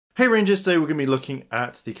Hey Rangers, today we're going to be looking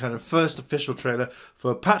at the kind of first official trailer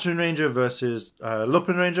for Pataranger versus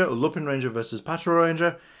Lupinranger, or Lupinranger versus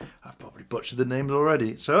Pataranger. I've probably butchered the names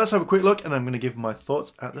already. So let's have a quick look and I'm going to give my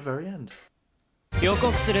thoughts at the very end. 予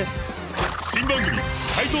告する。新番組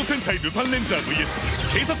怪盗戦隊ルパンレンジャー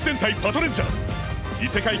vs 警察戦隊パトレンジャー異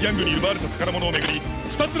世界ギャングに奪われた宝物をめぐり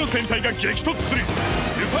2つの戦隊が激突する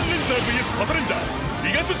ルパンレンジャー vs パトレンジャー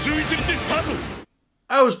2月11日スタート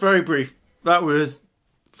That was very brief. That was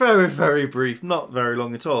very brief, not very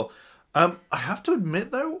long at all. I have to admit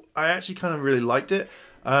though, I actually kind of really liked it.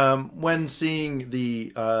 When seeing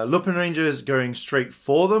the Lupinrangers going straight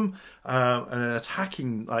for them and then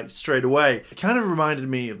attacking like straight away, it kind of reminded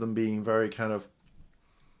me of them being very kind of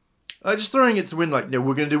just throwing it to win, like, no,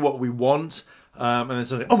 we're going to do what we want, and then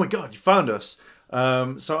suddenly, oh my god, you found us.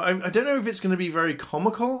 So I don't know if it's going to be very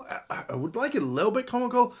comical. I would like it a little bit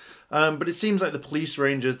comical, but it seems like the police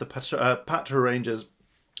rangers, the Patarangers,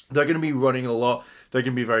 they're going to be running a lot. They're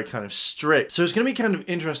going to be very kind of strict. So it's going to be kind of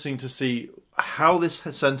interesting to see how this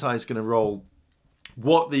Sentai is going to roll.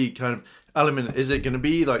 What the kind of element, is it going to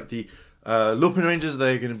be like the Lupinrangers?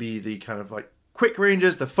 They're going to be the kind of like quick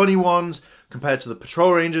rangers, the funny ones, compared to the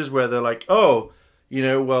patrol rangers where they're like, oh, you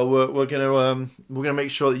know, well, we're gonna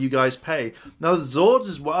make sure that you guys pay. Now the Zords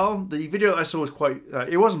as well. The video that I saw was quite.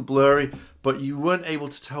 It wasn't blurry, but you weren't able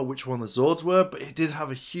to tell which one the Zords were. But it did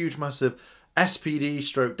have a huge, massive SPD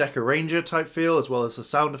stroke Deca Ranger type feel, as well as the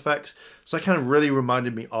sound effects. So that kind of really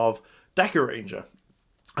reminded me of Deca Ranger.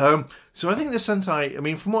 So I think this Sentai, I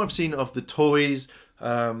mean, from what I've seen of the toys,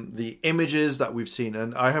 the images that we've seen,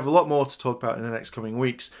 and I have a lot more to talk about in the next coming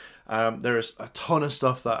weeks. There is a ton of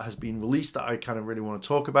stuff that has been released that I kind of really want to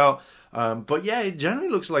talk about. But yeah, it generally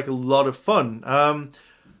looks like a lot of fun.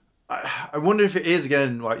 I wonder if it is,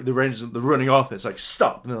 again, like the Rangers, they're running off, it's like,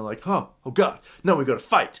 stop, and they're like, oh god, no, we've got to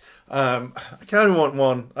fight. I kind of want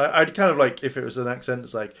one. I'd kind of like, if it was an accent,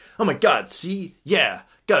 it's like, oh my god, see, yeah,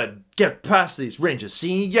 gotta get past these Rangers,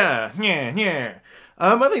 see, yeah.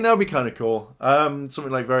 I think that would be kind of cool. Something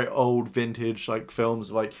like very old vintage like films,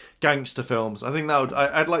 like gangster films. I think that would,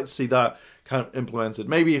 I'd like to see that kind of implemented.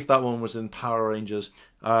 Maybe if that one was in Power Rangers.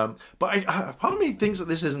 But part of me thinks that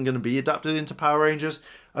this isn't going to be adapted into Power Rangers.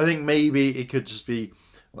 I think maybe it could just be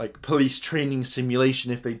like police training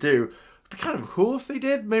simulation if they do. It'd be kind of cool if they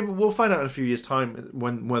did. Maybe we'll find out in a few years' time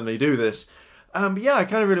when they do this. But yeah, I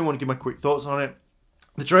kind of really want to give my quick thoughts on it.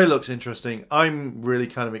 The trailer looks interesting. I'm really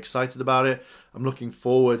kind of excited about it. I'm looking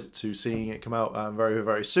forward to seeing it come out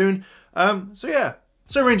very soon. So yeah.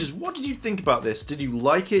 So Rangers, what did you think about this? Did you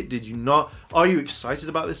like it? Did you not? Are you excited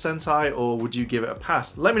about this Sentai, or would you give it a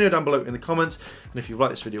pass? Let me know down below in the comments. And if you like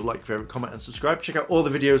this video, like, favorite, comment, and subscribe. Check out all the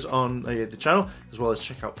videos on the channel, as well as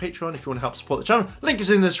check out Patreon if you want to help support the channel. Link is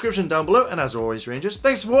in the description down below. And as always, Rangers,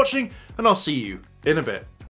 thanks for watching, and I'll see you in a bit.